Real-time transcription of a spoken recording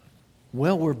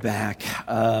Well, we're back.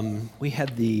 We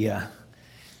had the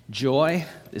joy.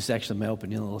 This is actually my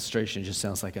opening illustration. It just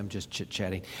sounds like I'm just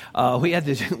chit-chatting. We had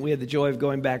the joy of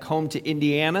going back home to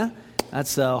Indiana.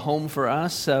 That's home for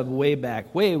us. Way back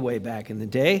in the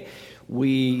day,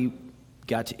 we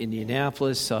got to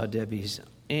Indianapolis, saw Debbie's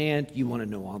aunt. You want to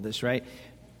know all this, right?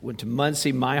 Went to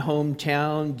Muncie, my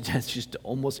hometown. That's just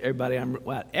almost everybody I'm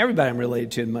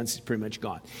related to in Muncie is pretty much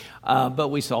gone. But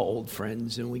we saw old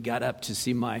friends, and we got up to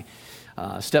see my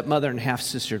stepmother and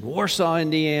half-sister in Warsaw,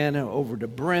 Indiana, over to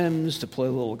Brims to play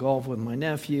a little golf with my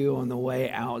nephew on the way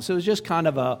out. So it was just kind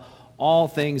of all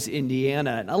things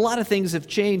Indiana. And a lot of things have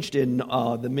changed in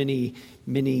the many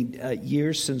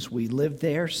years since we lived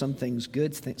there. Some things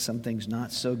good, some things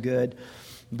not so good.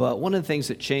 But one of the things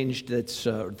that changed that's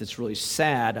really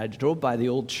sad, I drove by the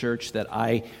old church that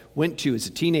I went to as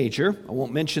a teenager. I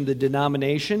won't mention the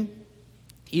denomination.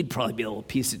 You'd probably be able to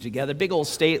piece it together. Big old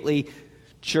stately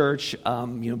church,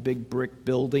 big brick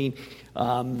building,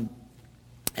 and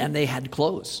they had to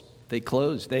close. They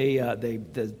closed.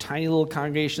 The tiny little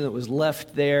congregation that was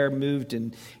left there moved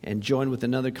and joined with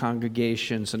another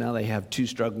congregation. So now they have two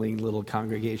struggling little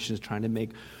congregations trying to make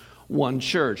one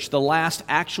church. The last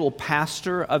actual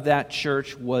pastor of that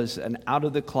church was an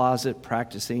out-of-the-closet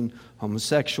practicing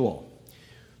homosexual.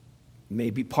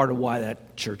 Maybe part of why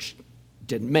that church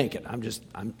didn't make it. I'm just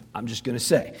going to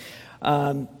say.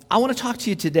 I want to talk to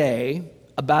you today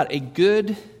about a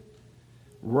good,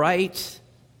 right,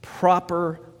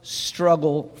 proper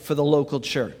struggle for the local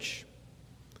church.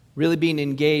 Really being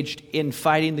engaged in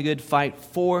fighting the good fight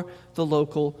for the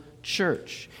local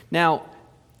church. Now,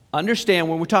 understand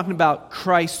when we're talking about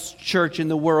Christ's church in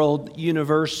the world,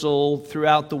 universal,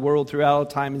 throughout the world, throughout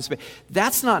time and space,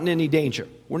 that's not in any danger.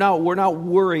 We're not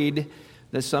worried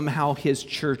that somehow his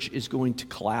church is going to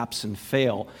collapse and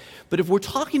fail. But if we're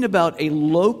talking about a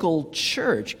local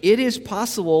church, it is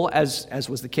possible, as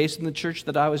was the case in the church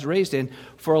that I was raised in,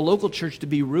 for a local church to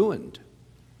be ruined.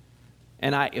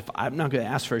 And I'm not going to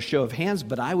ask for a show of hands,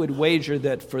 but I would wager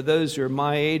that for those who are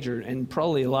my age, and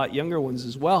probably a lot younger ones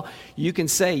as well, you can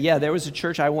say, yeah, there was a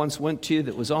church I once went to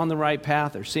that was on the right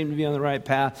path, or seemed to be on the right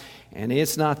path, and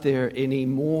it's not there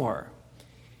anymore.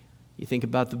 You think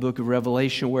about the book of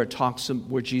Revelation where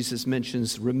Jesus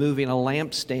mentions removing a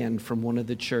lampstand from one of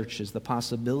the churches, the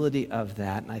possibility of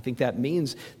that. And I think that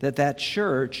means that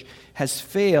church has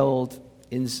failed,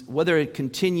 in whether it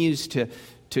continues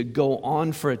to go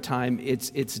on for a time, it's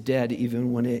dead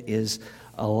even when it is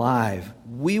alive.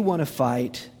 We want to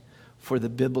fight for the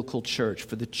biblical church,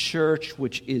 for the church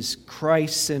which is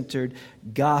Christ-centered,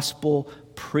 gospel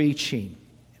preaching.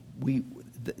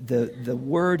 The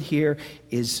word here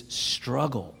is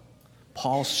struggle.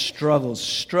 Paul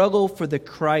struggle for the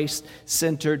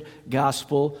Christ-centered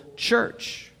gospel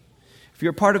church. If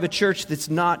you're part of a church that's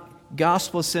not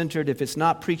gospel-centered, if it's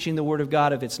not preaching the word of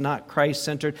God, if it's not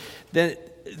Christ-centered, then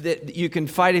that you can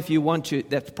fight if you want to.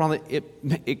 That probably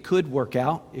it could work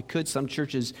out. It could. Some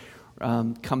churches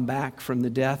come back from the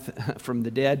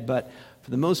dead, but for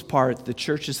the most part, the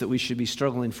churches that we should be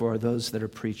struggling for are those that are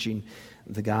preaching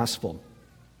the gospel.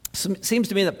 Seems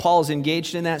to me that Paul is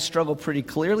engaged in that struggle pretty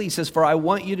clearly. He says, "For I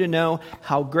want you to know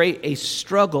how great a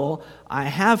struggle I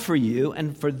have for you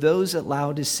and for those at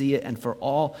Laodicea and for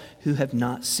all who have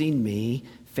not seen me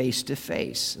face to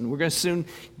face." And we're going to soon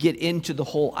get into the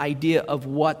whole idea of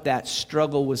what that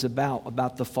struggle was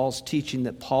about the false teaching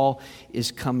that Paul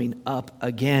is coming up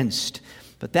against.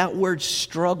 But that word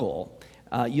struggle,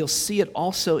 you'll see it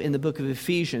also in the book of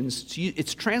Ephesians.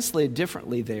 It's translated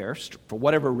differently there for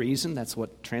whatever reason. That's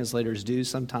what translators do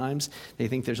sometimes. They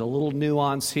think there's a little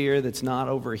nuance here that's not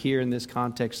over here in this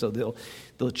context, so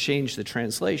they'll change the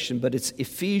translation. But it's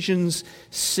Ephesians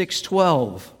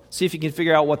 6:12. See if you can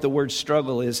figure out what the word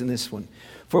struggle is in this one.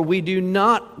 "For we do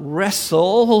not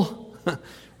wrestle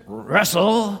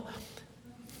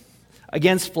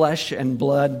against flesh and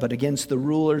blood, but against the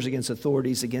rulers, against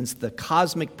authorities, against the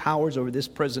cosmic powers over this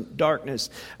present darkness,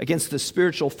 against the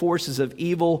spiritual forces of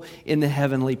evil in the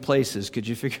heavenly places." Could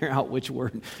you figure out which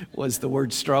word was the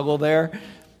word struggle there?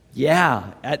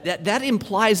 Yeah, that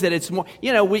implies that it's more,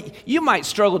 you might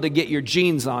struggle to get your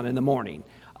jeans on in the morning.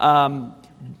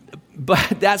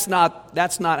 But that's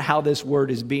not how this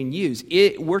word is being used.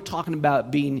 We're talking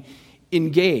about being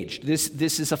engaged.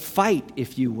 This is a fight,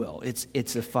 if you will.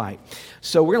 It's a fight.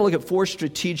 So we're going to look at 4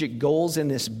 strategic goals in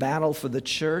this battle for the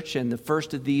church, and the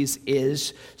first of these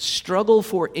is struggle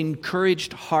for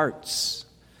encouraged hearts.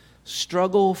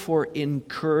 Struggle for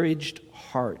encouraged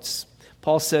hearts.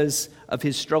 Paul says of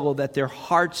his struggle that their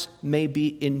hearts may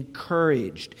be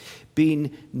encouraged.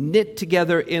 being knit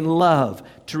together in love,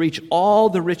 to reach all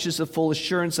the riches of full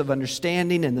assurance of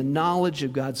understanding and the knowledge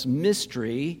of God's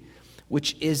mystery,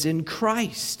 which is in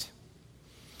Christ.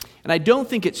 And I don't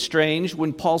think it's strange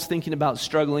when Paul's thinking about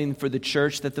struggling for the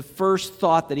church that the first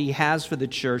thought that he has for the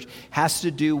church has to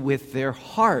do with their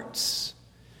hearts.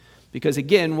 Because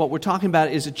again, what we're talking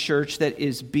about is a church that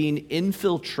is being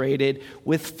infiltrated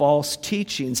with false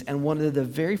teachings. And one of the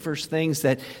very first things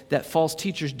that false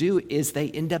teachers do is they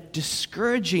end up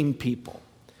discouraging people.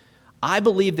 I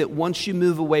believe that once you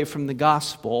move away from the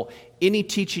gospel, any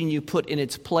teaching you put in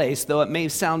its place, though it may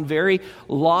sound very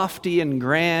lofty and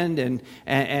grand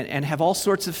and have all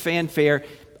sorts of fanfare,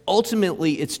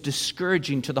 ultimately it's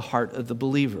discouraging to the heart of the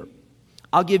believer.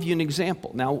 I'll give you an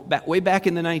example. Now, way back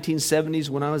in the 1970s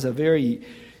when I was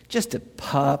just a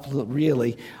pup,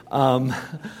 really,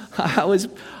 I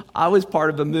was part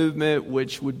of a movement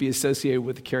which would be associated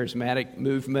with the charismatic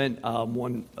movement,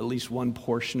 at least one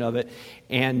portion of it.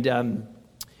 And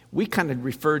we kind of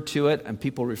referred to it, and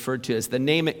people referred to it as the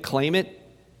Name It, Claim It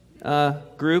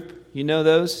group. You know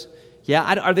those?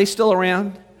 Yeah, are they still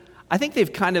around? I think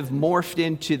they've kind of morphed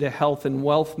into the health and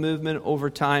wealth movement over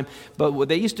time, but what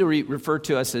they used to refer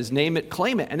to us as Name It,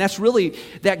 Claim It. And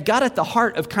that got at the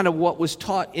heart of kind of what was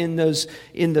taught in those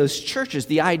churches.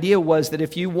 The idea was that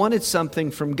if you wanted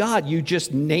something from God, you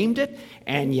just named it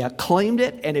and you claimed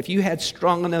it. And if you had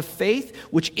strong enough faith,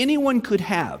 which anyone could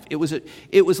have, it was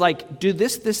like, do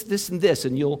this, this, this, and this.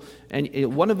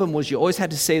 And one of them was you always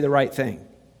had to say the right thing.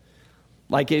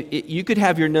 Like you could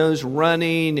have your nose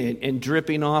running and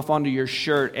dripping off onto your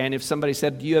shirt, and if somebody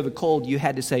said, do you have a cold, you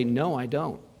had to say, no, I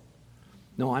don't.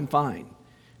 No, I'm fine.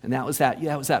 And that was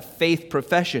that faith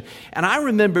profession. And I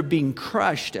remember being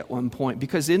crushed at one point,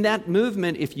 because in that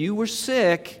movement, if you were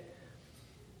sick,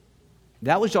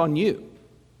 that was on you.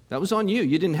 That was on you.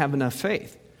 You didn't have enough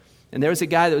faith. And there was a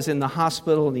guy that was in the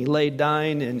hospital, and he lay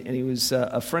dying, and he was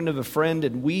a friend of a friend,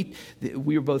 and we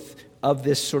were both of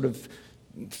this sort of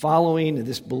following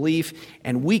this belief,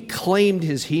 and we claimed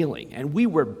his healing, and we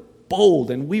were bold,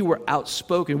 and we were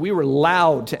outspoken, we were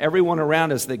loud to everyone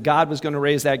around us that God was going to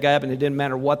raise that guy up, and it didn't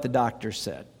matter what the doctor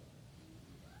said.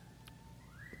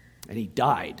 And he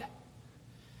died,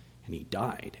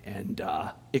 and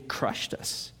it crushed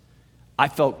us. I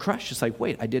felt crushed. It's like,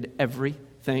 wait, I did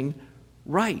everything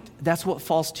right. That's what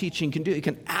false teaching can do. It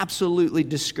can absolutely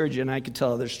discourage you, and I could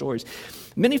tell other stories.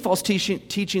 Many false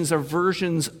teachings are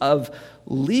versions of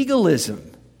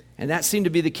legalism, and that seemed to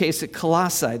be the case at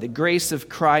Colossae. The grace of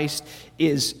Christ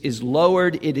is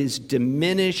lowered, it is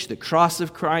diminished, the cross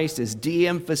of Christ is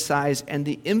de-emphasized, and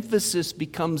the emphasis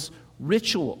becomes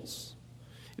rituals.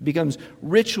 It becomes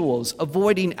rituals,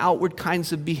 avoiding outward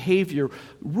kinds of behavior,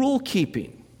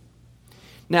 rule-keeping.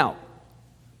 Now,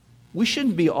 we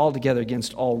shouldn't be altogether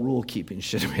against all rule-keeping,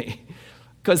 should we?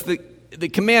 Because the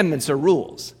commandments are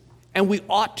rules. And we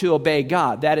ought to obey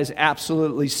God. That is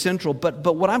absolutely central.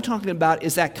 But what I'm talking about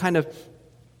is that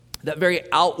very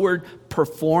outward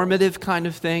performative kind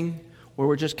of thing, where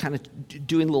we're just kind of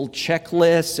doing little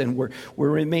checklists and we're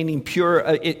remaining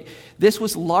pure. This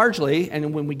was largely,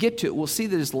 and when we get to it, we'll see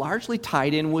that it's largely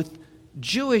tied in with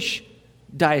Jewish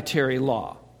dietary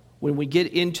law. When we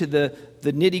get into the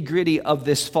nitty-gritty of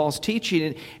this false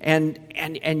teaching, and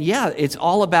yeah, it's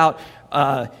all about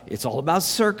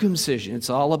circumcision. It's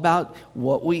all about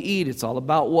what we eat. It's all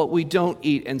about what we don't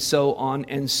eat, and so on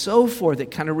and so forth.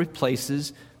 It kind of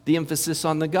replaces the emphasis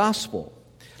on the gospel.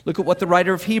 Look at what the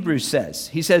writer of Hebrews says.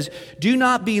 He says, "Do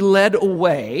not be led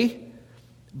away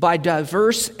by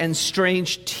diverse and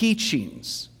strange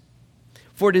teachings,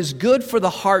 for it is good for the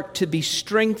heart to be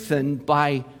strengthened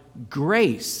by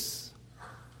grace."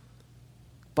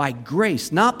 By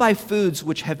grace, not by foods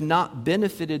which have not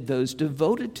benefited those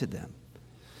devoted to them.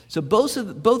 So both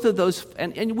of those,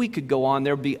 and we could go on,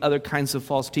 there'll be other kinds of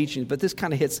false teachings, but this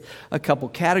kind of hits a couple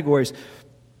categories.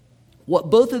 What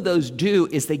both of those do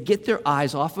is they get their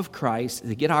eyes off of Christ,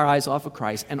 they get our eyes off of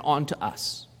Christ and onto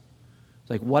us. It's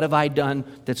like, what have I done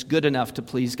that's good enough to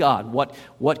please God?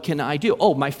 What can I do?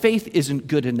 Oh, my faith isn't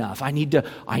good enough. I need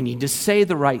to say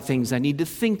the right things. I need to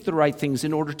think the right things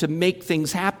in order to make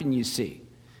things happen, you see.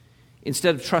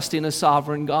 Instead of trusting a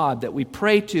sovereign God that we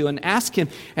pray to and ask Him,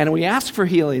 and we ask for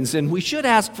healings, and we should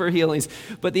ask for healings,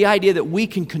 but the idea that we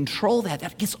can control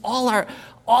that gets all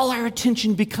our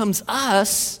attention becomes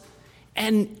us,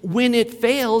 and when it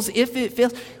fails, if it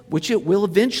fails, which it will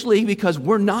eventually because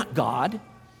we're not God,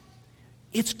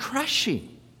 it's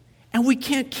crushing. And we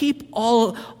can't keep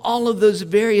all of those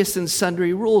various and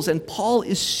sundry rules. And Paul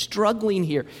is struggling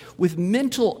here with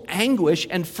mental anguish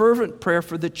and fervent prayer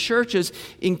for the churches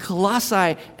in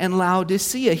Colossae and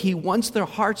Laodicea. He wants their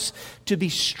hearts to be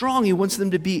strong. He wants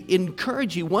them to be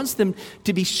encouraged. He wants them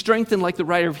to be strengthened, like the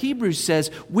writer of Hebrews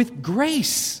says, with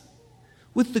grace,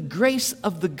 with the grace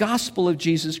of the gospel of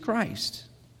Jesus Christ.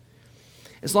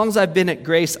 As long as I've been at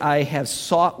Grace, I have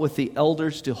sought with the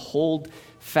elders to hold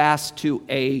fast to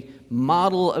a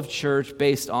model of church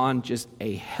based on just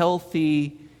a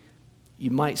healthy,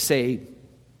 you might say,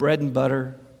 bread and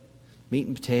butter, meat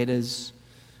and potatoes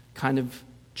kind of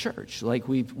church. Like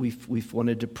we've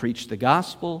wanted to preach the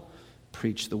gospel,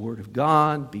 preach the word of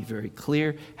God, be very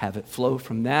clear, have it flow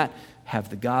from that, have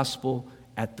the gospel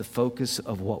at the focus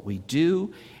of what we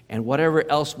do, and whatever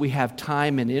else we have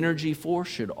time and energy for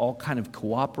should all kind of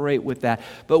cooperate with that.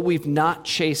 But we've not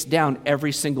chased down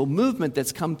every single movement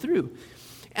that's come through.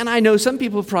 And I know some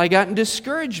people have probably gotten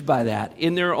discouraged by that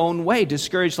in their own way.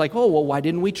 Discouraged like, oh, well, why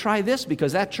didn't we try this?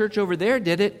 Because that church over there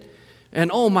did it.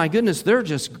 And oh my goodness, they're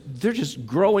just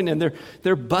growing and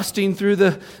they're busting through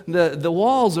the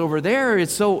walls over there.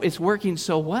 It's working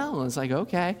so well. And it's like,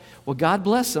 okay, well, God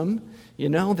bless them. You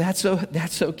know, that's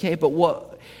okay. But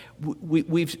what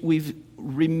we've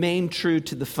remained true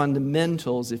to the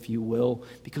fundamentals, if you will,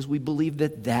 because we believe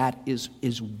that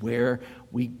is where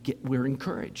we're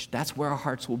encouraged. That's where our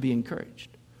hearts will be encouraged.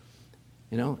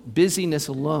 You know, busyness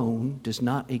alone does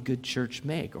not a good church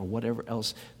make, or whatever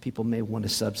else people may want to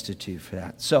substitute for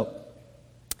that. So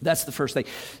that's the first thing.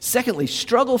 Secondly,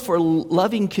 struggle for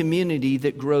loving community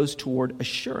that grows toward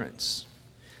assurance.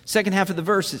 Second half of the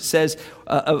verse, it says,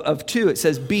 of 2, it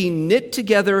says, being knit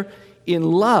together in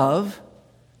love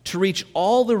to reach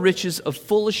all the riches of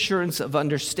full assurance of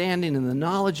understanding and the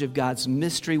knowledge of God's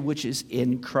mystery, which is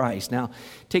in Christ. Now,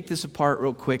 take this apart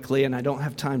real quickly, and I don't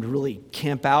have time to really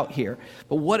camp out here.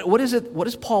 But what is it? What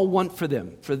does Paul want for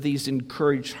them, for these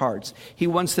encouraged hearts? He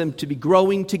wants them to be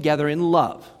growing together in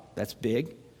love. That's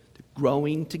big.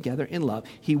 Growing together in love.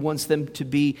 He wants them to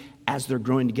be, as they're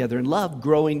growing together in love,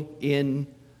 growing in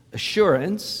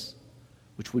assurance,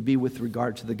 which would be with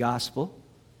regard to the gospel.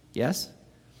 Yes?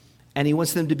 And he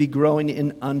wants them to be growing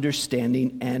in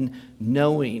understanding and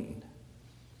knowing.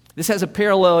 This has a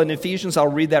parallel in Ephesians.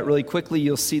 I'll read that really quickly.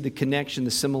 You'll see the connection,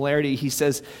 the similarity. He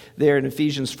says there in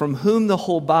Ephesians, from whom the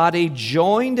whole body,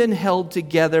 joined and held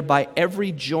together by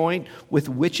every joint with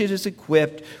which it is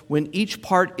equipped, when each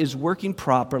part is working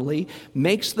properly,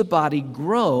 makes the body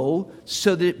grow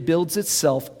so that it builds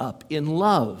itself up in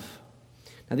love.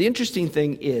 Now, the interesting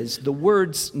thing is the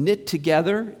words knit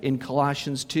together in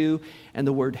Colossians 2 and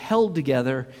the word held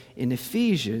together in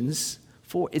Ephesians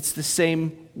 4, it's the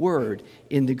same word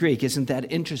in the Greek. Isn't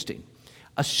that interesting?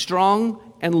 A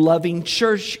strong and loving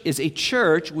church is a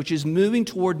church which is moving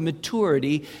toward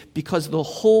maturity because the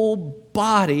whole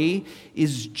body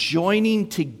is joining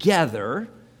together,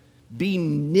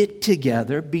 being knit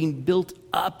together, being built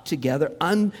up together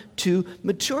unto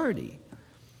maturity.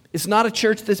 It's not a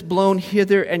church that's blown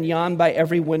hither and yon by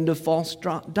every wind of false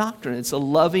doctrine. It's a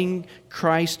loving,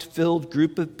 Christ-filled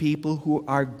group of people who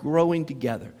are growing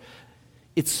together.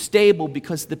 It's stable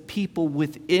because the people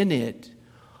within it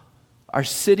are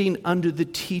sitting under the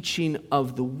teaching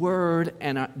of the Word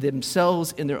and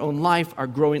themselves in their own life are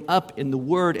growing up in the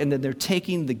Word, and then they're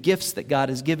taking the gifts that God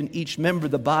has given each member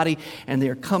of the body and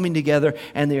they're coming together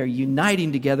and they are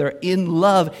uniting together in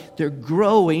love. They're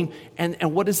growing, and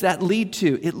what does that lead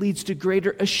to? It leads to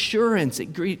greater assurance.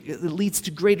 It leads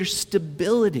to greater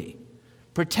stability,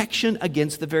 protection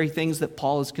against the very things that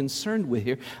Paul is concerned with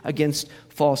here, against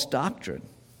false doctrine.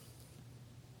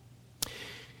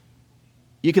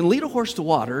 You can lead a horse to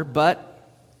water, but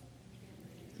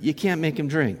you can't make him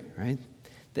drink, right?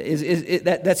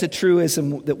 That's a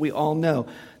truism that we all know.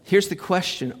 Here's the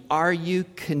question. Are you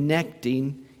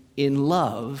connecting in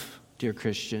love, dear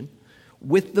Christian,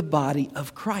 with the body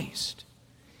of Christ?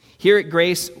 Here at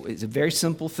Grace, it's a very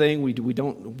simple thing. We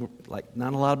don't, like,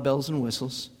 not a lot of bells and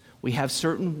whistles. We have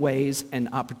certain ways and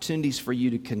opportunities for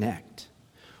you to connect.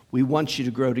 We want you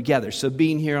to grow together. So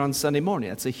being here on Sunday morning,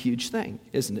 that's a huge thing,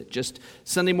 isn't it? Just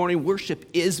Sunday morning worship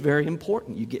is very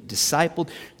important. You get discipled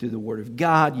through the Word of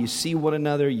God. You see one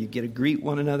another. You get to greet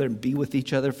one another and be with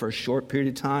each other for a short period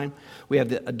of time. We have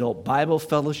the adult Bible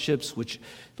fellowships, which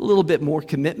a little bit more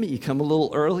commitment. You come a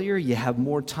little earlier. You have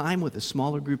more time with a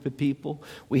smaller group of people.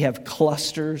 We have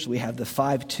clusters. We have the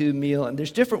 5-2 meal. And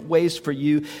there's different ways for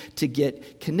you to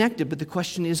get connected. But the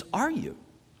question is, are you?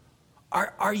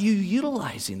 Are you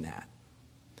utilizing that?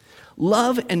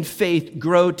 Love and faith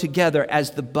grow together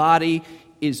as the body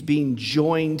is being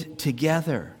joined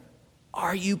together.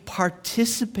 Are you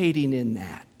participating in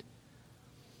that?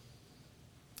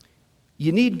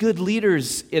 You need good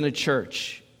leaders in a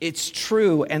church. It's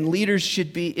true, and leaders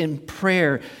should be in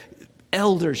prayer.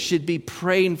 Elders should be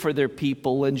praying for their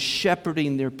people and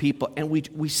shepherding their people, and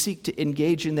we seek to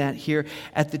engage in that here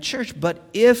at the church. But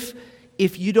if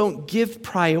you don't give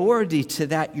priority to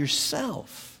that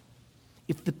yourself,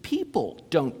 if the people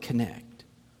don't connect,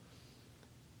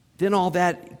 then all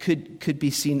that could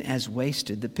be seen as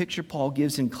wasted. The picture Paul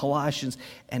gives in Colossians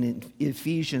and in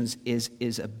Ephesians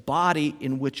is a body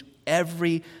in which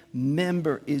every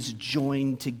member is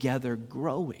joined together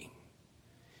growing.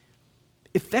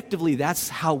 Effectively, that's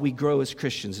how we grow as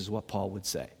Christians, is what Paul would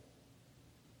say.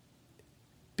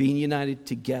 Being united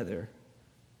together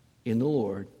in the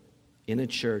Lord, in a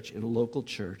church, in a local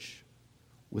church,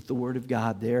 with the Word of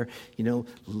God there,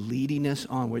 leading us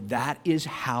onward. That is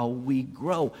how we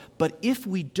grow. But if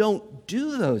we don't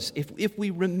do those, if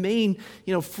we remain,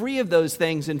 free of those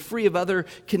things and free of other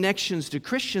connections to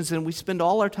Christians, and we spend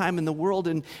all our time in the world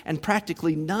and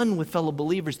practically none with fellow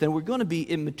believers, then we're going to be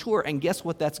immature. And guess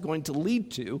what that's going to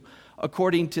lead to,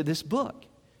 according to this book?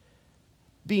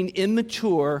 Being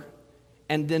immature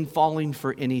and then falling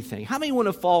for anything. How many want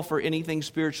to fall for anything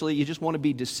spiritually? You just want to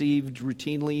be deceived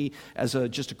routinely as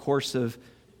just a course of...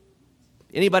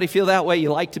 Anybody feel that way?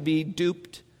 You like to be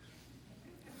duped?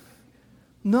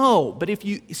 No, but if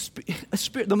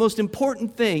the most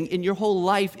important thing in your whole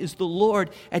life is the Lord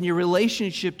and your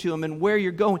relationship to Him and where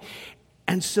you're going.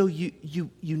 And so you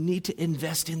need to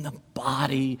invest in the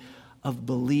body of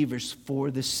believers for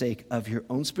the sake of your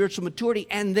own spiritual maturity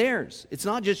and theirs. It's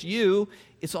not just you,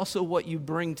 it's also what you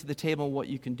bring to the table and what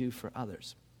you can do for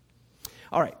others.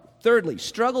 All right, thirdly,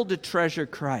 struggle to treasure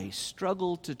Christ.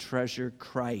 Struggle to treasure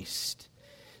Christ.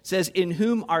 It says, in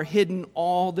whom are hidden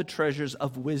all the treasures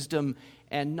of wisdom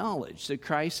and knowledge. So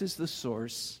Christ is the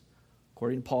source,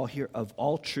 according to Paul here, of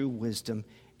all true wisdom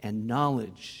and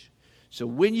knowledge. So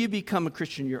when you become a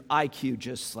Christian, your IQ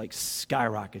just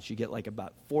skyrockets. You get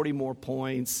about 40 more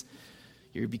points.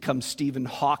 You become Stephen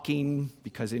Hawking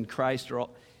because in Christ you're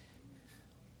all...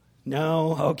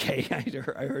 No? Okay.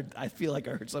 I feel like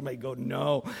I heard somebody go,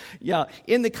 no. Yeah.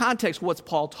 In the context, what's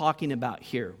Paul talking about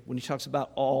here? When he talks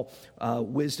about all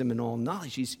wisdom and all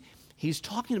knowledge, he's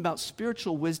talking about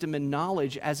spiritual wisdom and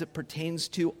knowledge as it pertains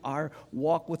to our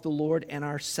walk with the Lord and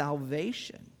our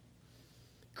salvation.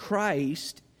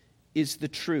 Christ is the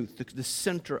truth, the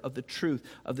center of the truth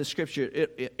of the Scripture.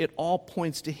 It all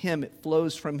points to Him. It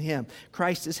flows from Him.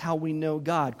 Christ is how we know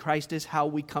God. Christ is how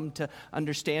we come to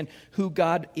understand who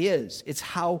God is. It's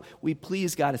how we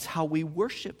please God. It's how we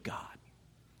worship God.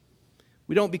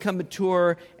 We don't become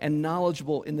mature and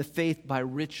knowledgeable in the faith by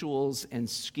rituals and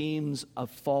schemes of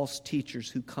false teachers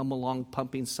who come along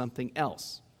pumping something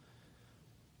else.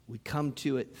 We come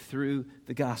to it through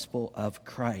the gospel of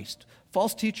Christ.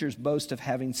 False teachers boast of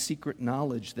having secret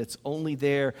knowledge that's only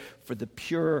there for the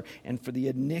pure and for the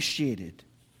initiated.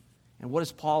 And what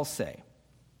does Paul say?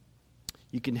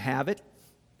 You can have it.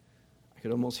 I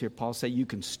could almost hear Paul say, you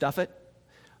can stuff it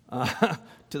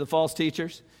to the false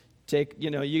teachers.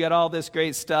 You got all this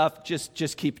great stuff,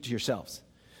 just keep it to yourselves.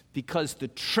 Because the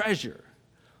treasure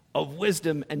of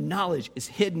wisdom and knowledge is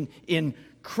hidden in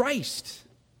Christ.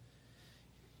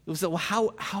 It was, well,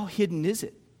 how hidden is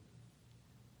it?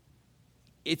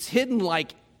 It's hidden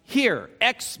here,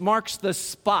 X marks the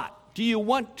spot. Do you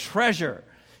want treasure?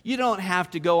 You don't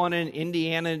have to go on an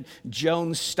Indiana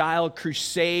Jones-style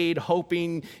crusade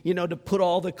hoping, to put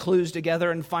all the clues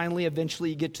together and finally, eventually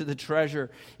you get to the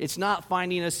treasure. It's not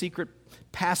finding a secret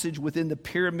passage within the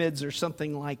pyramids or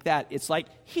something like that. It's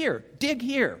here, dig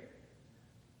here.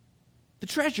 The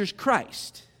treasure's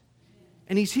Christ.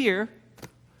 And He's here,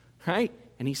 right?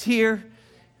 And He's here.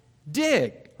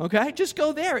 Dig. Okay, just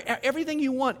go there. Everything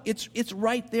you want, it's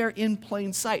right there in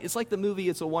plain sight. It's like the movie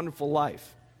It's a Wonderful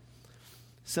Life.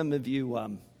 Some of you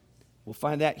will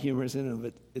find that humorous in and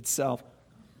of itself.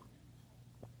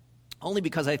 Only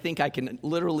because I think I can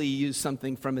literally use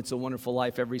something from It's a Wonderful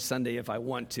Life every Sunday if I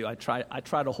want to. I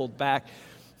try to hold back.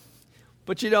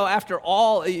 But after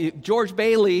all, George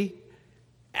Bailey,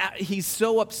 he's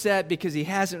so upset because he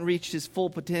hasn't reached his full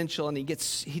potential, and he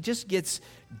just gets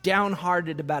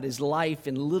downhearted about his life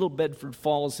in Little Bedford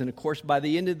Falls. And of course, by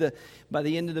the end of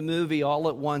the movie, all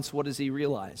at once, what does he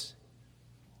realize?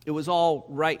 It was all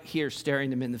right here,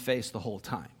 staring him in the face the whole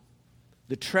time.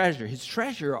 His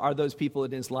treasure are those people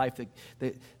in his life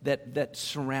that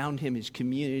surround him, his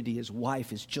community, his wife,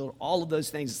 his children, all of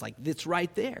those things. It's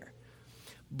right there.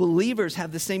 Believers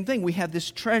have the same thing. We have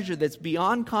this treasure that's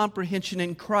beyond comprehension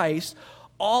in Christ,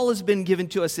 All has been given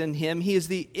to us in him. He is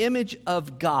the image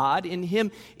of God. In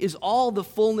him is all the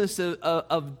fullness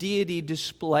of deity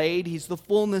displayed. He's the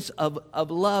fullness of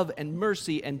love and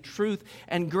mercy and truth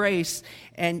and grace.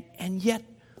 And yet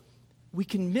we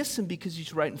can miss him because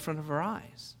he's right in front of our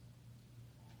eyes.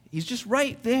 He's just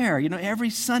right there. Every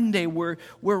Sunday we're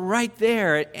right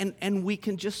there. And we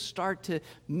can just start to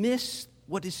miss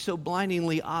what is so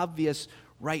blindingly obvious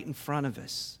right in front of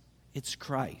us. It's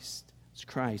Christ. It's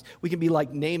Christ. We can be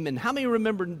like Naaman. How many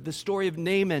remember the story of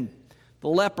Naaman, the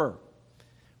leper?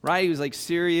 Right? He was like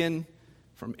Syrian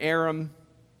from Aram,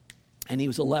 and he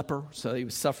was a leper, so he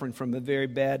was suffering from a very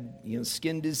bad,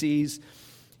 skin disease.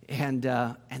 And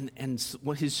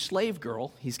his slave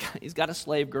girl, he's got a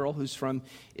slave girl who's from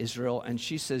Israel, and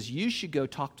she says, "You should go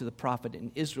talk to the prophet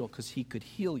in Israel because he could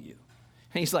heal you."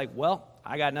 And he's like, "Well,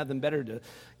 I got nothing better to,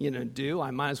 do.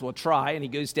 I might as well try." And he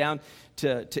goes down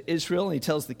to Israel and he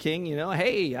tells the king,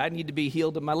 "Hey, I need to be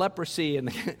healed of my leprosy." And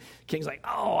the king's like,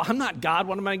 "Oh, I'm not God.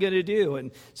 What am I going to do?"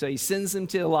 And so he sends him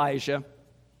to Elijah.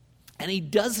 And he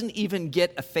doesn't even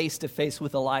get a face-to-face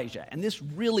with Elijah. And this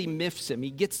really miffs him.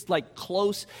 He gets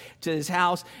close to his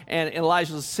house, and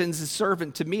Elijah sends his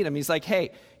servant to meet him. He's like,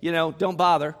 "Hey, don't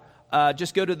bother.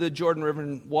 Just go to the Jordan River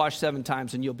and wash 7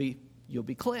 times, and you'll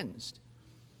be cleansed."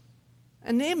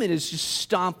 And Naaman is just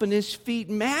stomping his feet,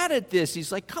 mad at this.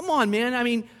 He's like, "Come on, man.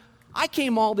 I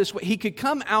came all this way." He could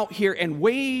come out here and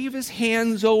wave his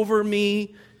hands over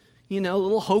me, a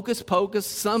little hocus pocus,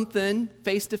 something,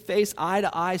 face to face, eye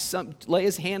to eye, lay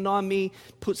his hand on me,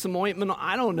 put some ointment on,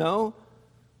 I don't know.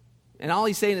 And all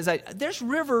he's saying is, "There's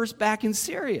rivers back in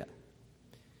Syria."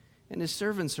 And his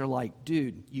servants are like,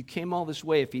 "Dude, you came all this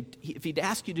way. If he'd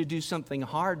asked you to do something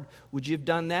hard, would you have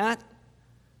done that?"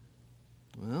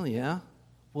 "Well, yeah."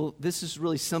 "Well, this is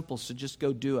really simple, so just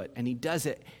go do it." And he does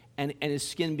it, and his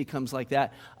skin becomes like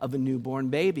that of a newborn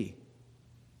baby.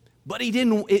 But he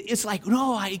didn't, it's like,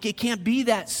 no, it can't be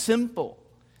that simple.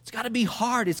 It's got to be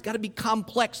hard. It's got to be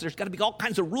complex. There's got to be all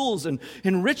kinds of rules and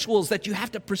rituals that you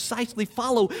have to precisely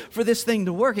follow for this thing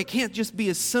to work. It can't just be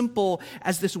as simple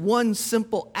as this one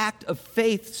simple act of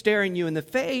faith staring you in the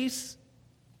face.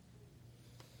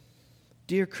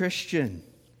 Dear Christian,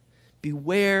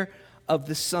 beware of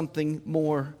the something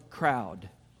more crowd.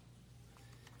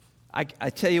 I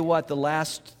tell you what, the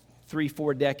last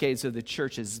 3-4 decades of the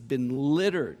church has been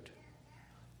littered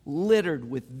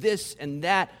with this and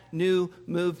that new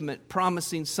movement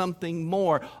promising something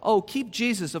more. Oh, keep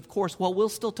Jesus, of course. Well, we'll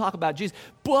still talk about Jesus,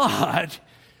 but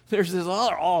there's this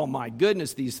other, oh my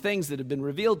goodness, these things that have been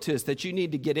revealed to us that you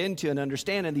need to get into and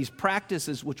understand, and these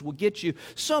practices which will get you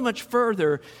so much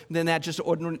further than that just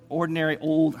ordinary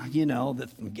old,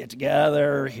 that get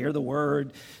together, hear the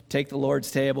word, take the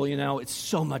Lord's table, it's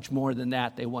so much more than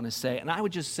that they want to say. And I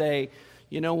would just say,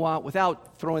 you know what,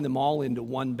 without throwing them all into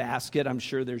one basket, I'm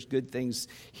sure there's good things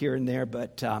here and there,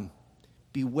 but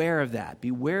beware of that.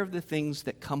 Beware of the things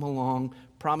that come along,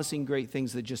 promising great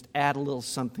things that just add a little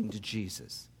something to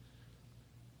Jesus.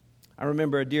 I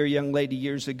remember a dear young lady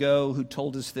years ago who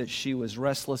told us that she was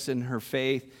restless in her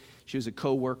faith. She was a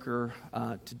co-worker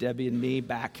to Debbie and me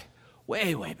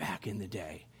way back in the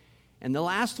day. And the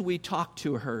last we talked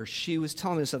to her, she was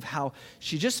telling us of how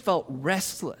she just felt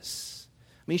restless.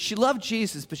 She loved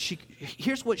Jesus, but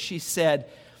here's what she said,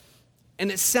 and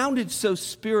it sounded so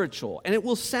spiritual, and it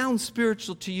will sound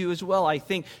spiritual to you as well, I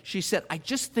think. She said, "I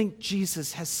just think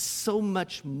Jesus has so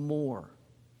much more."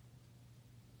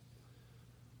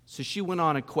 So she went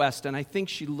on a quest, and I think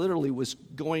she literally was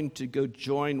going to go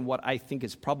join what I think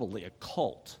is probably a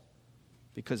cult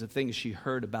because of things she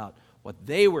heard about what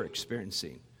they were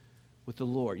experiencing with the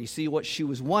Lord. You see, what she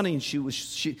was wanting, she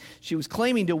was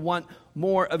claiming to want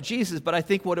more of Jesus, but I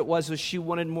think what it was she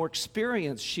wanted more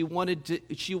experience. She wanted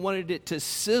it to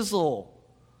sizzle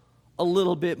a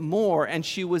little bit more, and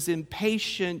she was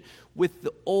impatient with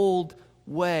the old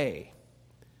way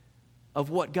of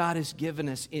what God has given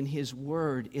us in His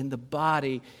Word, in the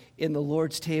body, in the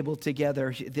Lord's table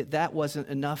together. That wasn't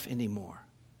enough anymore.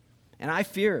 And I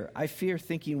fear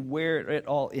thinking where it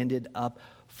all ended up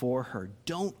for her.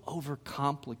 Don't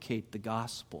overcomplicate the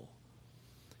gospel.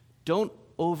 Don't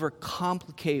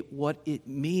overcomplicate what it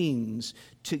means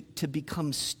to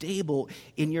become stable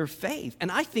in your faith.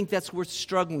 And I think that's worth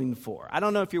struggling for. I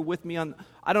don't know if you're with me I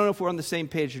don't know if we're on the same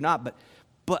page or not,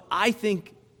 but I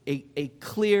think a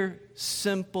clear,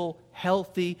 simple,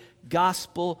 healthy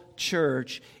gospel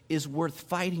church is worth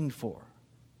fighting for.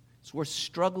 It's worth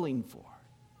struggling for.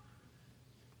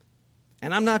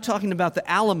 And I'm not talking about the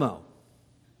Alamo.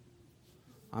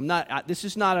 This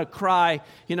is not a cry,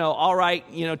 all right,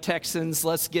 Texans,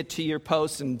 let's get to your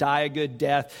posts and die a good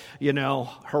death,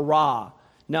 hurrah.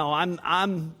 No,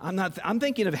 I'm not. I'm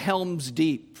thinking of Helm's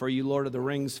Deep for you Lord of the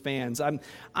Rings fans.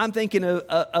 I'm thinking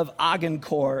of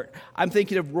Agincourt. I'm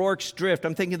thinking of Rorke's Drift.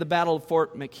 I'm thinking of the Battle of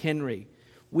Fort McHenry.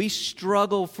 We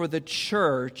struggle for the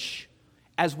church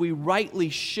as we rightly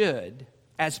should,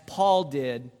 as Paul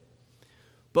did,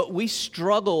 but we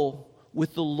struggle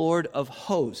with the Lord of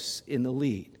hosts in the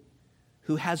lead,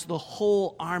 who has the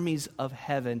whole armies of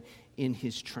heaven in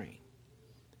his train.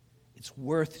 It's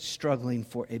worth struggling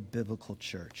for a biblical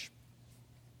church.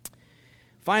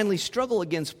 Finally, struggle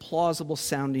against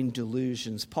plausible-sounding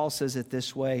delusions. Paul says it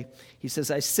this way. He says,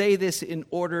 I say this in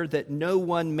order that no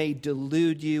one may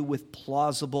delude you with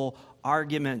plausible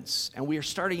arguments. And we are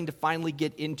starting to finally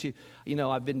get into,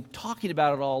 I've been talking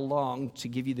about it all along to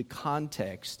give you the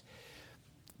context.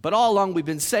 But all along we've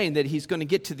been saying that he's going to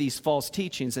get to these false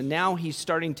teachings. And now he's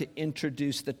starting to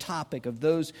introduce the topic of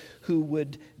those who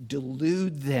would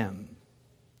delude them.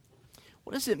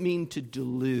 What does it mean to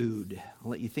delude? I'll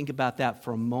let you think about that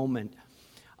for a moment.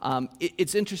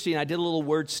 It's interesting. I did a little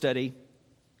word study.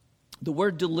 The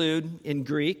word delude in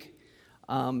Greek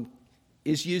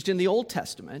is used in the Old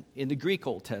Testament, in the Greek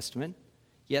Old Testament.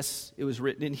 Yes, it was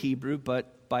written in Hebrew,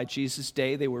 but by Jesus'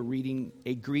 day, they were reading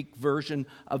a Greek version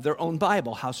of their own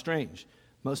Bible. How strange.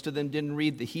 Most of them didn't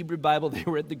read the Hebrew Bible. They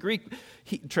read the Greek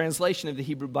translation of the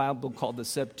Hebrew Bible called the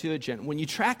Septuagint. When you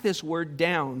track this word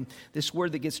down, this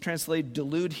word that gets translated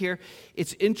delude here,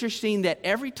 it's interesting that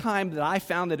every time that I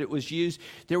found that it was used,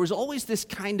 there was always this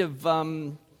kind of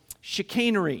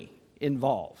chicanery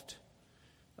involved.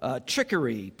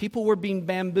 Trickery. People were being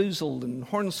bamboozled and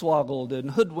hornswoggled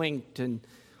and hoodwinked. And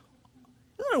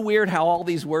isn't it weird how all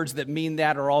these words that mean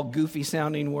that are all goofy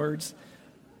sounding words?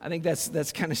 I think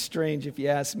that's kind of strange if you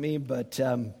ask me, but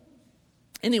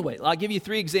anyway, I'll give you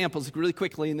 3 examples really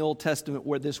quickly in the Old Testament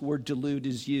where this word delude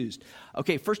is used.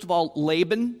 Okay, first of all,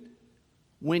 Laban,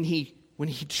 when he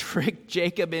tricked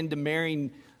Jacob into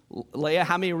marrying Leah,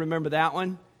 how many remember that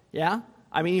one? Yeah?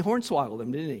 I mean, he hornswoggled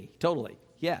him, didn't he? Totally,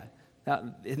 yeah.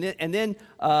 And then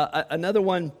another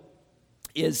one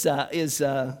is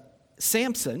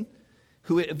Samson,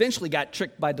 who eventually got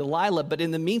tricked by Delilah, but in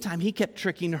the meantime, he kept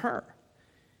tricking her.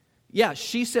 Yeah,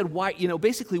 she said, why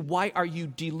are you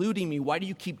deluding me? Why do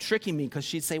you keep tricking me? Because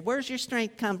she'd say, where's your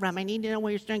strength come from? I need to know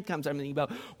where your strength comes from. And he'd go,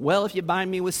 well, if you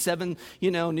bind me with 7,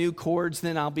 new cords,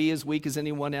 then I'll be as weak as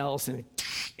anyone else. And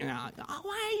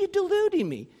why are you deluding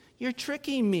me? You're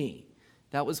tricking me.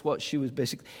 That was what she was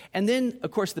basically. And then,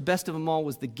 of course, the best of them all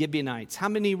was the Gibeonites. How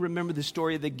many remember the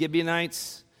story of the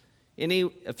Gibeonites?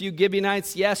 A few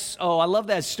Gibeonites? Yes. Oh, I love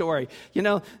that story.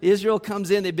 Israel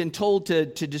comes in. They've been told to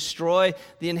destroy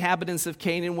the inhabitants of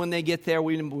Canaan when they get there.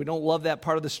 We don't love that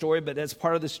part of the story, but that's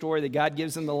part of the story that God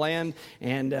gives them the land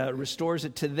and restores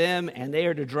it to them, and they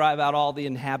are to drive out all the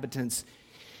inhabitants,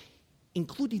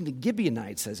 including the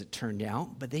Gibeonites, as it turned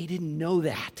out, but they didn't know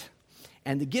that.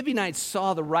 And the Gibeonites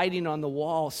saw the writing on the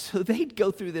wall, so they'd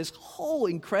go through this whole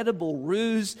incredible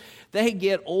ruse. They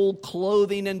get old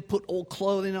clothing and put old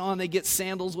clothing on. They get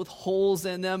sandals with holes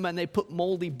in them, and they put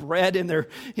moldy bread in their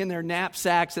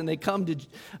knapsacks. And they come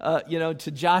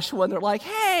to Joshua, and they're like,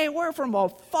 "Hey, we're from a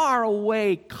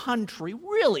faraway country,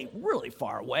 really, really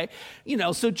far away.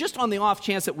 So just on the off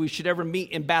chance that we should ever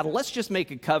meet in battle, let's just make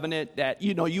a covenant that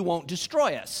you won't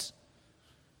destroy us."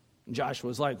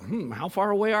 Joshua's like, how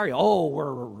far away are you? Oh,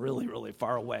 we're really, really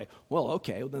far away. Well,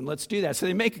 okay, then let's do that. So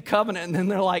they make a covenant, and then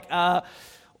they're like,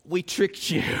 we tricked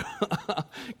you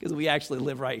because we actually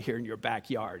live right here in your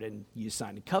backyard, and you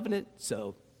signed a covenant,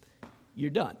 so you're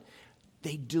done.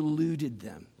 They deluded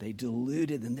them.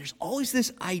 There's always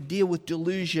this idea with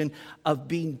delusion of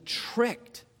being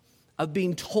tricked, of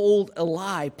being told a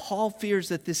lie. Paul fears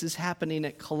that this is happening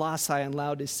at Colossae and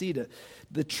Laodicea.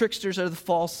 The tricksters are the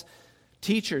false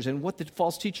teachers, and what the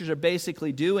false teachers are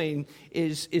basically doing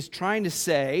is trying to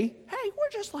say, hey,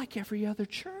 we're just like every other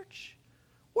church.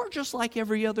 We're just like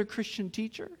every other Christian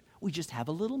teacher. We just have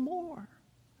a little more.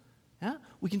 Yeah?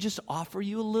 We can just offer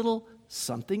you a little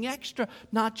something extra,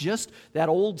 not just that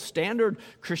old standard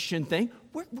Christian thing.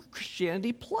 We're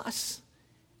Christianity plus.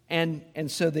 And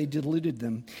so they deluded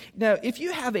them. Now, if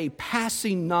you have a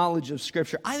passing knowledge of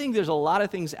Scripture, I think there's a lot of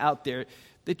things out there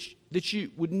that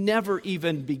you would never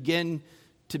even begin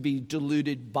to be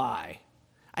deluded by.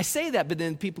 I say that, but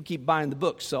then people keep buying the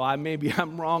books, so maybe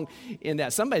I'm wrong in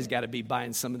that. Somebody's got to be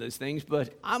buying some of those things,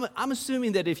 but I'm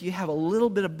assuming that if you have a little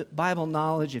bit of Bible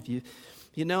knowledge, if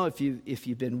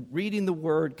you've been reading the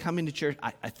Word, coming to church,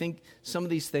 I think some of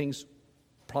these things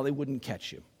probably wouldn't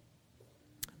catch you.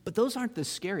 But those aren't the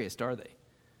scariest, are they?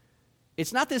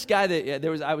 It's not this guy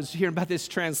that I was hearing about this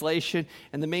translation,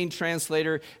 and the main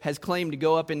translator has claimed to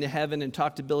go up into heaven and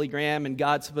talk to Billy Graham, and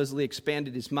God supposedly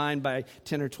expanded his mind by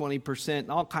 10 or 20%,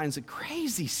 and all kinds of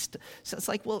crazy stuff. So it's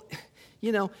like, well,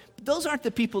 those aren't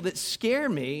the people that scare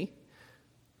me.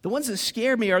 The ones that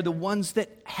scare me are the ones that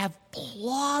have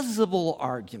plausible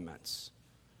arguments,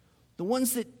 the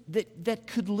ones that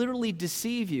could literally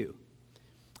deceive you.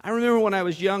 I remember when I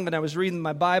was young and I was reading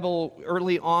my Bible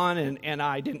early on, and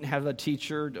I didn't have a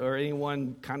teacher or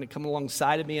anyone kind of come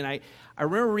alongside of me, and I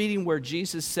remember reading where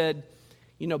Jesus said,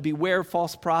 beware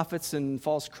false prophets and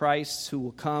false Christs who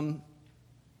will come.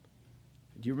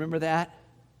 Do you remember that?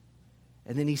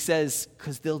 And then he says,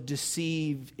 because they'll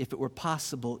deceive, if it were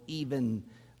possible, even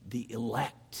the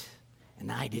elect.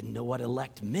 And I didn't know what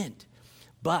elect meant,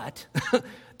 but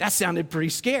that sounded pretty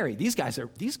scary. These guys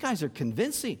are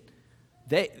convincing.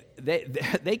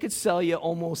 They could sell you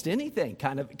almost anything,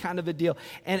 kind of a deal.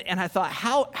 And I thought,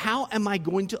 how am I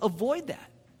going to avoid that?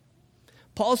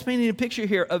 Paul's painting a picture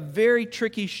here of very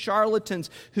tricky charlatans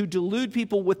who delude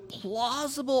people with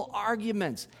plausible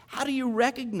arguments. How do you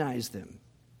recognize them?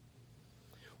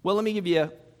 Well, let me give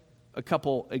you a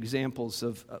couple examples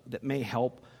of that may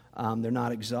help. They're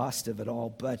not exhaustive at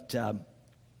all, but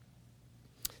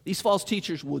these false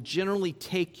teachers will generally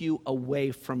take you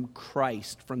away from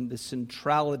Christ, from the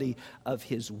centrality of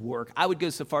his work. I would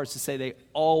go so far as to say they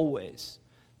always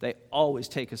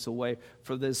take us away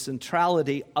from the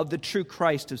centrality of the true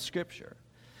Christ of Scripture.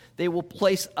 They will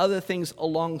place other things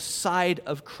alongside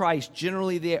of Christ.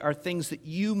 Generally, they are things that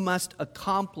you must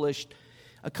accomplish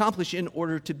in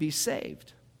order to be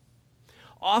saved.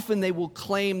 Often they will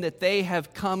claim that they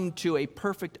have come to a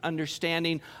perfect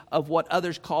understanding of what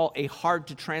others call a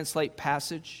hard-to-translate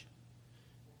passage.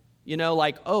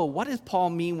 What does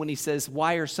Paul mean when he says,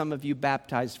 why are some of you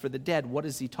baptized for the dead? What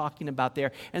is he talking about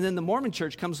there? And then the Mormon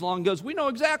church comes along and goes, we know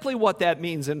exactly what that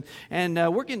means, and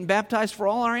we're getting baptized for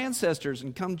all our ancestors,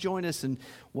 and come join us, and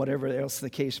whatever else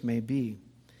the case may be.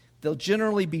 They'll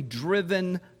generally be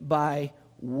driven by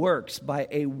works, by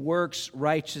a works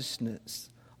righteousness.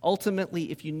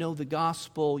 Ultimately, if you know the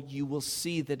gospel, you will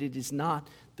see that it is not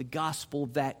the gospel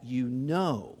that you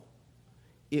know.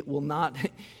 It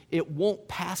won't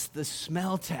pass the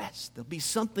smell test. There'll be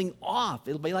something off.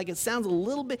 It'll be like it sounds a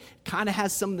little bit, kind of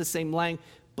has some of the same language,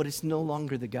 but it's no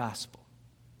longer the gospel.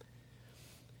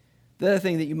 The other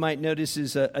thing that you might notice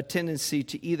is a tendency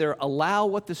to either allow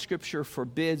what the Scripture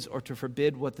forbids or to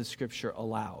forbid what the Scripture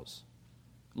allows.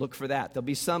 Look for that. There'll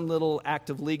be some little act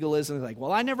of legalism like,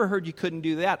 well, I never heard you couldn't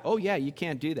do that. Oh, yeah, you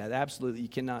can't do that. Absolutely, you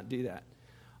cannot do that.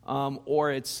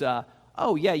 Or it's,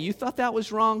 oh, yeah, you thought that was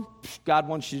wrong? God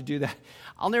wants you to do that.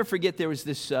 I'll never forget there was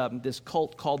this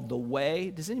cult called The Way.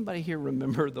 Does anybody here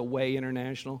remember The Way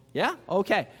International? Yeah?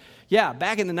 Okay. Yeah,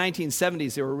 back in the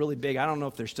 1970s, they were really big. I don't know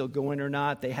if they're still going or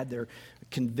not. They had their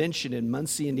convention in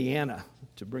Muncie, Indiana,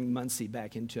 to bring Muncie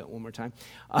back into it one more time.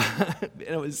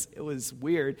 It was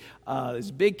weird. It was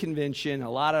a big convention,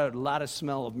 a lot of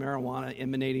smell of marijuana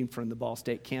emanating from the Ball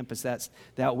State campus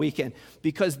that weekend,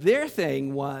 because their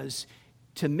thing was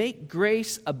to make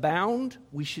grace abound,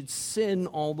 we should sin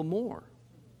all the more.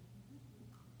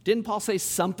 Didn't Paul say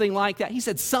something like that? He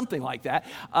said something like that.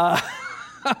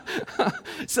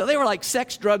 So they were like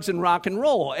sex, drugs, and rock and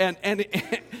roll, and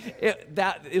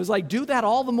it was like do that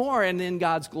all the more, and then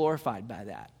God's glorified by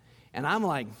that. And I'm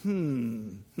like,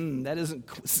 that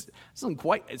isn't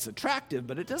quite. It's attractive,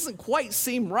 but it doesn't quite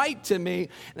seem right to me.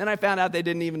 And then I found out they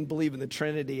didn't even believe in the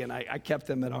Trinity, and I kept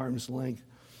them at arm's length.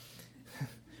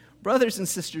 Brothers and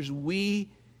sisters,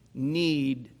 we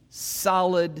need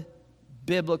solid,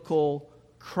 biblical,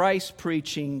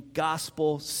 Christ-preaching,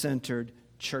 gospel-centered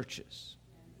churches.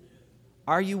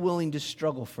 Are you willing to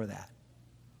struggle for that?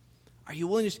 Are you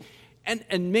willing to?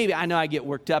 And maybe, I know I get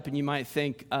worked up, and you might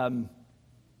think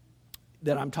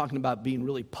that I'm talking about being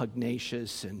really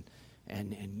pugnacious and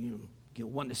you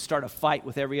want to start a fight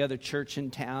with every other church in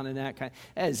town and that kind.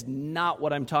 That is not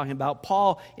what I'm talking about.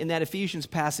 Paul, in that Ephesians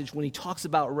passage, when he talks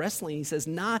about wrestling, he says,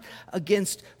 not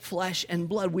against flesh and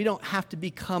blood. We don't have to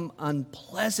become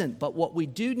unpleasant, but what we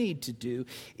do need to do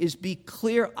is be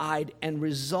clear-eyed and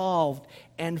resolved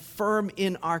and firm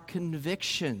in our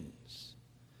convictions.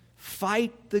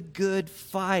 Fight the good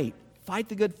fight. Fight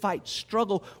the good fight.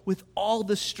 Struggle with all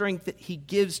the strength that he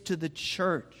gives to the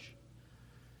church.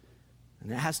 And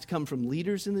that has to come from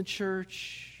leaders in the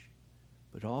church,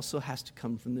 but it also has to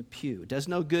come from the pew. It does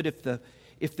no good if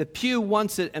the pew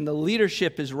wants it and the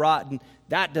leadership is rotten.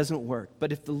 That doesn't work.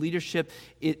 But if the leadership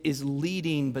is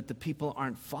leading, but the people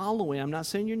aren't following, I'm not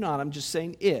saying you're not, I'm just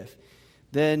saying if,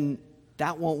 then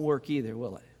that won't work either,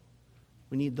 will it?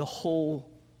 We need the whole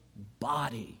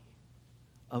body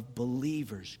of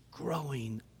believers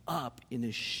growing up in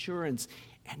assurance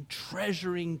and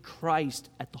treasuring Christ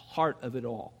at the heart of it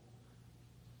all.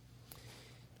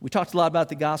 We talked a lot about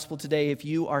the gospel today. If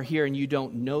you are here and you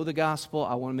don't know the gospel,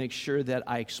 I want to make sure that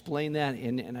I explain that,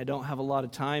 and I don't have a lot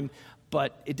of time,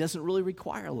 but it doesn't really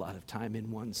require a lot of time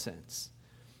in one sense.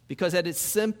 Because at its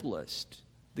simplest,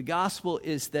 the gospel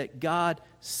is that God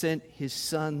sent his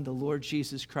Son, the Lord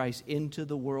Jesus Christ, into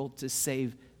the world to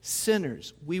save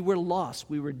sinners. We were lost.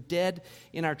 We were dead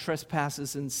in our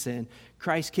trespasses and sin.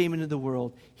 Christ came into the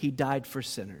world. He died for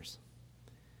sinners.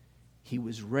 He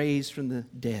was raised from the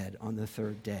dead on the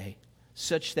third day,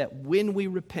 such that when we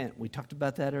repent, we talked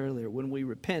about that earlier, when we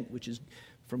repent, which is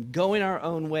from going our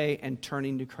own way and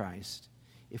turning to Christ,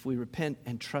 if we repent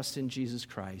and trust in Jesus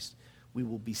Christ, we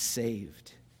will be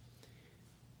saved.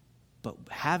 But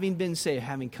having been saved,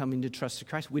 having come into trust in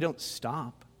Christ, we don't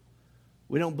stop.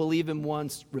 We don't believe him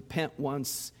once, repent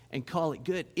once, and call it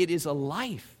good. It is a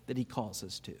life that he calls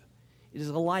us to. It is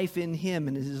a life in him,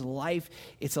 and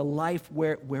it's a life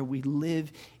where we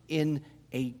live in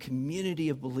a community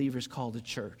of believers called a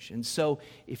church. And so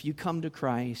if you come to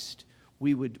Christ,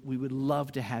 we would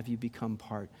love to have you become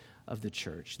part of the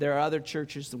church. There are other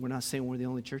churches, and we're not saying we're the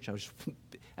only church.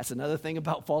 That's another thing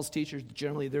about false teachers.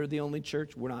 Generally, they're the only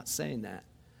church. We're not saying that.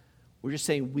 We're just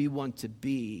saying we want to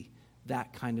be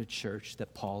that kind of church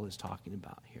that Paul is talking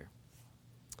about here.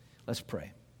 Let's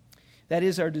pray. That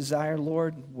is our desire,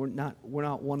 Lord. We're not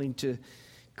wanting to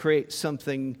create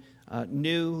something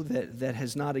new that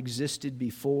has not existed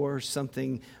before.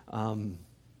 Something,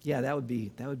 that would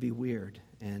be weird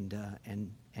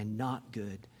and not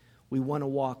good. We want to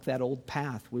walk that old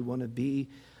path. We want to be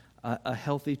a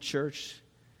healthy church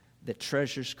that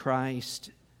treasures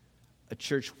Christ, a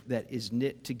church that is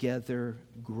knit together,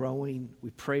 growing. We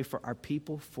pray for our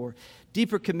people for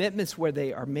deeper commitments where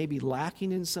they are maybe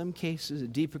lacking in some cases, a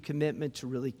deeper commitment to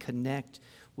really connect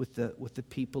with the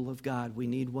people of God. We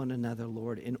need one another,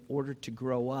 Lord, in order to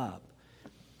grow up,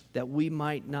 that we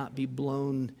might not be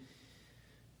blown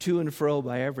to and fro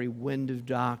by every wind of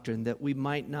doctrine, that we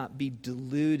might not be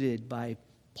deluded by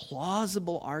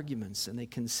plausible arguments, and they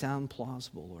can sound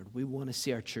plausible, Lord. We want to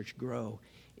see our church grow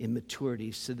in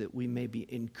maturity so that we may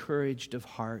be encouraged of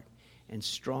heart and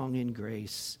strong in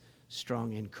grace,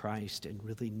 strong in Christ, and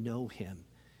really know him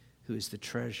who is the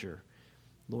treasure,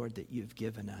 Lord, that you've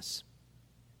given us.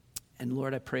 And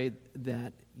Lord, I pray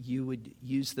that you would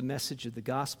use the message of the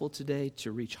gospel today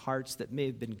to reach hearts that may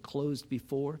have been closed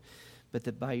before, but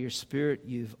that by your Spirit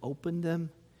you've opened them,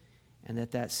 and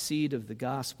that seed of the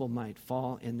gospel might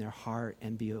fall in their heart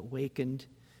and be awakened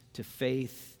to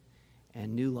faith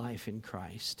and new life in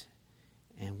Christ.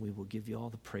 And we will give you all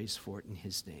the praise for it in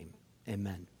his name.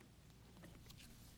 Amen.